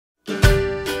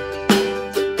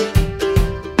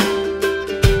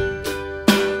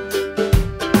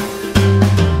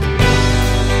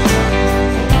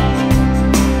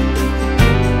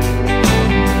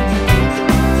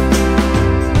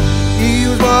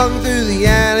Walking through the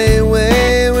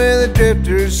alleyway where the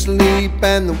drifters sleep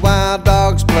and the wild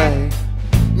dogs play.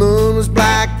 Moon was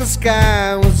black, the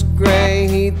sky was gray.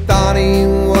 He thought he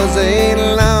was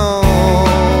alone.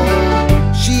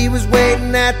 She was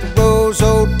waiting at the Rose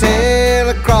Hotel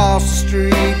across the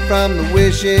street from the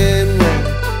Wishing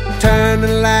Well. Turned the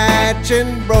latch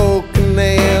and broke a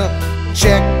nail,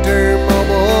 checked her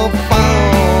mobile phone.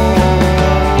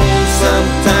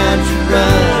 Sometimes you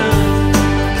run,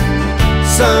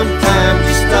 sometimes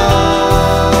you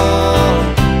stall,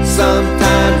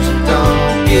 sometimes you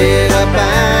don't get up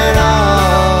at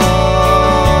all.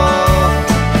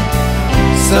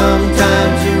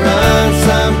 Sometimes you run,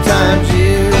 sometimes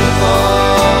you fall.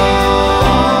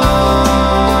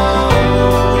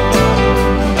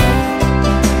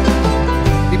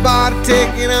 He bought a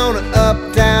ticket on an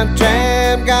uptown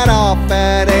tram, got off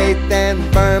at 8th and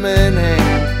Birmingham.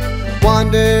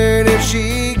 Wondered if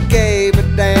she gave a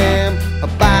damn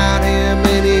about him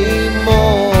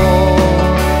anymore.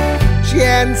 She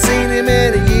hadn't seen him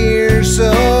in a year or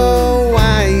so.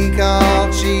 Why he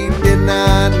called, she did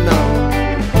not know.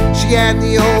 She had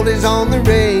the oldies on the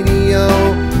radio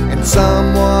and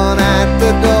someone at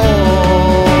the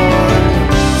door.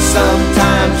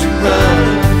 Sometimes you run,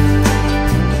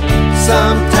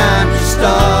 sometimes you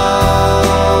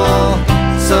stall,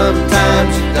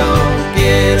 sometimes you don't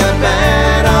get up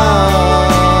at all.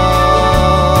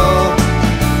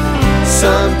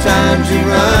 Sometimes you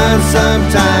run,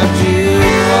 sometimes you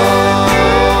fall.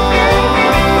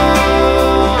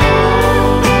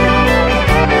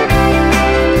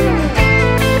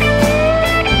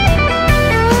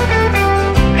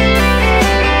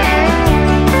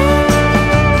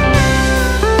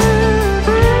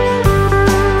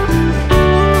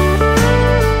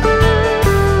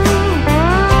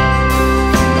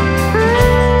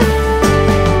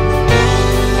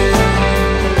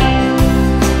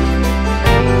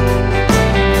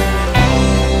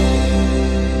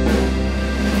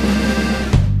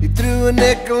 A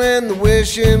nickel in the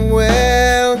Wishing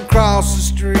Well, across the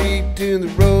street to the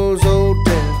Rose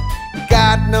Hotel. He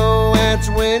got no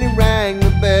answer when he rang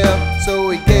the bell, so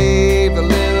he gave a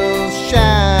little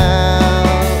shout.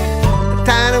 A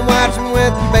tiny watchman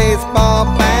with a baseball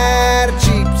bat, a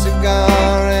cheap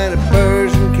cigar, and a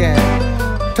Persian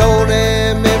cat told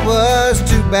him it was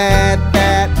too bad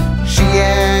that she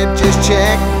had just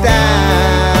checked out.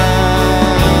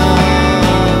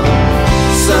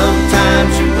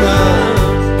 Sometimes you run,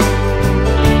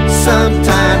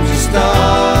 sometimes you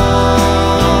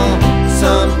stall,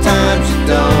 sometimes you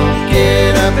don't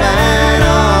get up at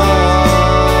all.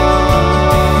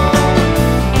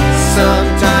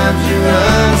 Sometimes you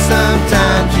run,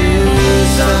 sometimes you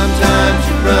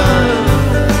run,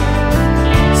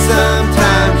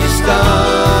 sometimes you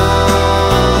stall,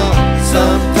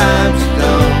 sometimes you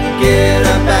don't get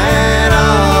up at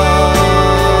all.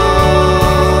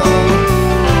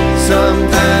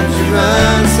 Sometimes you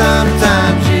run, sometimes